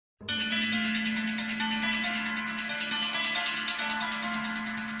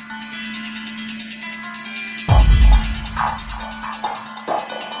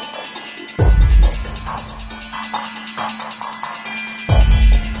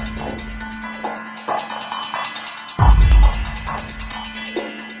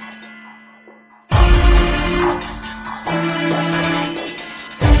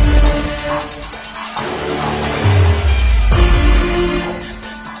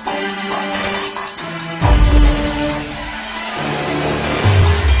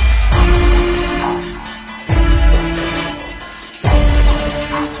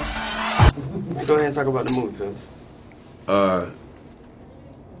talk about the movie, Phil.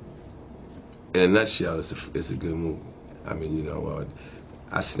 In a nutshell, it's a good movie. I mean,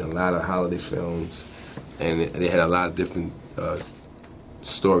 I've seen a lot of holiday films, and they had a lot of different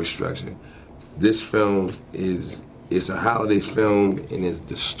story structure. This film it's a holiday film, and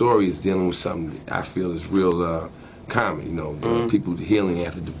the story is dealing with something that I feel is real common. People healing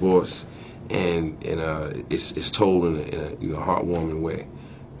after divorce, and it's told in a heartwarming way.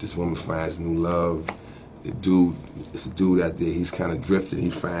 This woman finds new love. It's a dude out there. He's kind of drifted.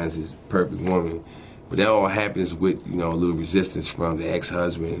 He finds his perfect woman, but that all happens with a little resistance from the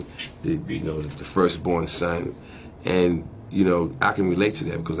ex-husband, the firstborn son, and I can relate to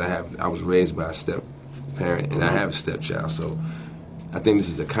that because I was raised by a step parent and I have a stepchild, so I think this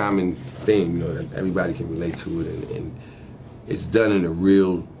is a common thing, that everybody can relate to it, and it's done in a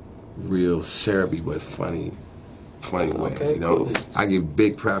real syrupy but funny way. Okay, cool. I give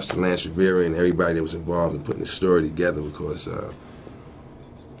big props to Lance Rivera and everybody that was involved in putting the story together because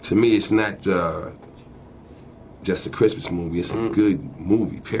to me it's not just a Christmas movie. It's a good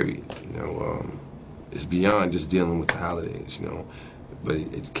movie, period. It's beyond just dealing with the holidays, but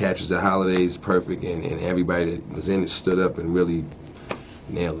it captures the holidays perfect, and everybody that was in it stood up and really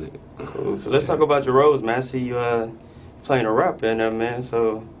nailed it. Cool. So let's talk about your roles, man. I see you playing a rap in there, man.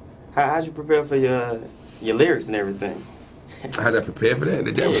 So how'd you prepare for your lyrics and everything? How'd I prepare for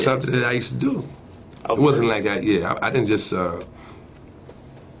that? That was something that I used to do. Oh, it wasn't like I didn't just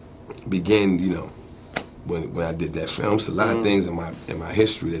begin, when I did that film. There's a lot of things in my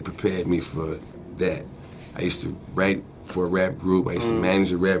history that prepared me for that. I used to write for a rap group. I used to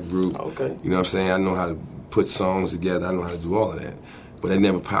manage a rap group. Okay. You know what I'm saying? I know how to put songs together. I know how to do all of that. But it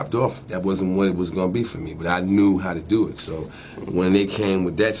never popped off. That wasn't what it was going to be for me. But I knew how to do it. So when they came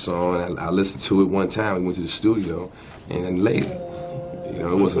with that song, I listened to it one time. We went to the studio, and then later,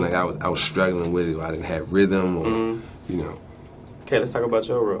 it wasn't like I was struggling with it, or I didn't have rhythm, or, Okay, let's talk about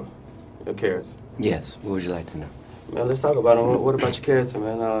your role, your character. Yes. What would you like to know? Man, let's talk about him. What about your character,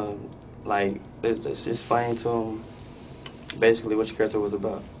 man? Let's explain to him basically what your character was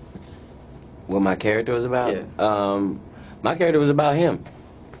about. What my character was about? Yeah. My character was about him.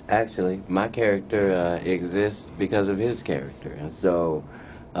 Actually, my character exists because of his character, and so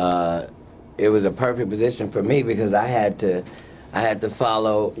it was a perfect position for me because I had to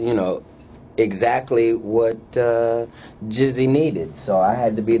follow, exactly what Jizzy needed. So I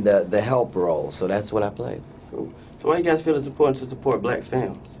had to be the help role. So that's what I played. Cool. So why you guys feel it's important to support black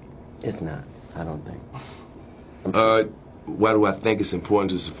films? It's not. I don't think. Why do I think it's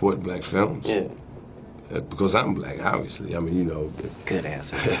important to support black films? Yeah. Because I'm black, obviously. I mean, Good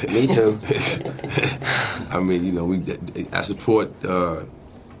answer. Me too. I mean, I support.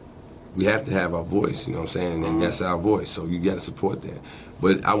 We have to have our voice. You know what I'm saying? And that's our voice. So you got to support that.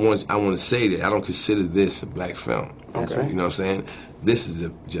 But I want to say that I don't consider this a black film. That's right. You know what I'm saying? This is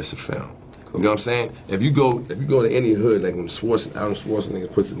just a film. Cool. You know what I'm saying? If you go to any hood, like when Arnold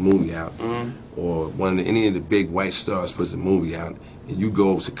Schwarzenegger puts a movie out, or any of the big white stars puts a movie out, and you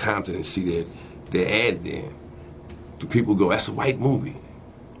go to Compton and see their ad there, do people go, that's a white movie?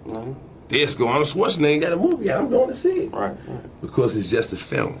 No. They just go, Arnold Schwarzenegger got a movie out, I'm going to see it. Right. Because it's just a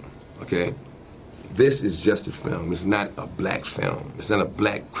film, okay? This is just a film. It's not a black film. It's not a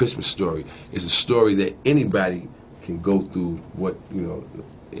black Christmas story. It's a story that anybody can go through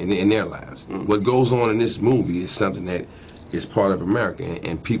in their lives. What goes on in this movie is something that is part of America,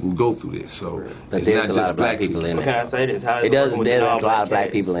 and people go through this. So but it's there's not a just lot of black black people in it. Can I say this? How It does. There's a lot of black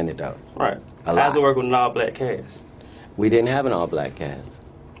cast? people in it, though. Right. A How's lot. it work with an all-black cast? We didn't have an all-black cast.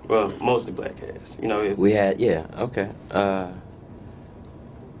 Well, mostly black cast. We had, okay.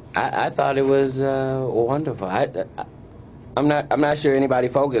 I thought it was wonderful. I'm not sure anybody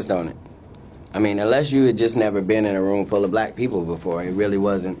focused on it. I mean, unless you had just never been in a room full of black people before, it really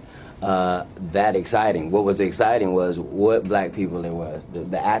wasn't that exciting. What was exciting was what black people it was,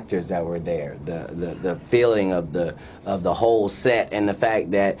 the actors that were there, the feeling of the whole set, and the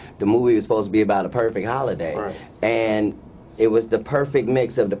fact that the movie was supposed to be about a perfect holiday. Right. And it was the perfect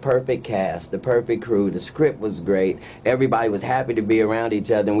mix of the perfect cast, the perfect crew. The script was great. Everybody was happy to be around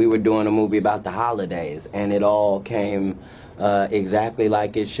each other, and we were doing a movie about the holidays, and it all came exactly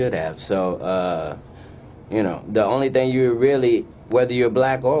like it should have. So, the only thing you really, whether you're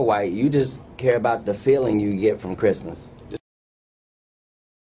black or white, you just care about the feeling you get from Christmas.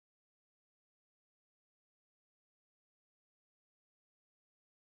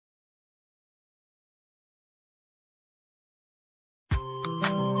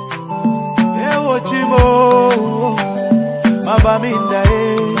 Chimo mabaminda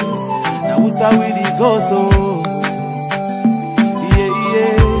na usawidi gozo iye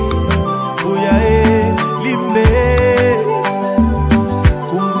uya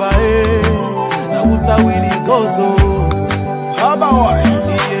goes, oh. How about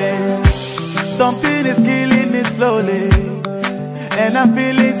yeah. Something is killing me slowly, and I'm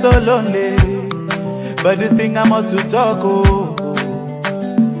feeling so lonely. But this thing I must to talk, oh.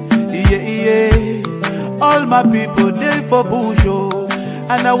 Yeah. All my people, they for bush, oh.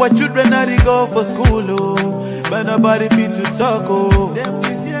 And our children are they go for school, oh. But nobody fit to talk, oh.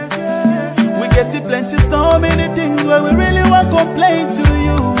 We get it plenty, so many things where we really want to complain to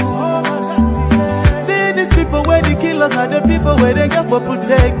you. See these people where they kill us, are the people where they got for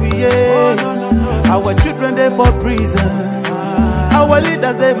protect me, yeah. Our children, they for prison. Our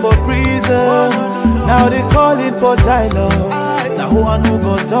leaders, they for prison. Now they calling for dialogue. Now who and who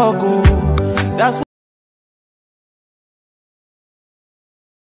go talk, oh.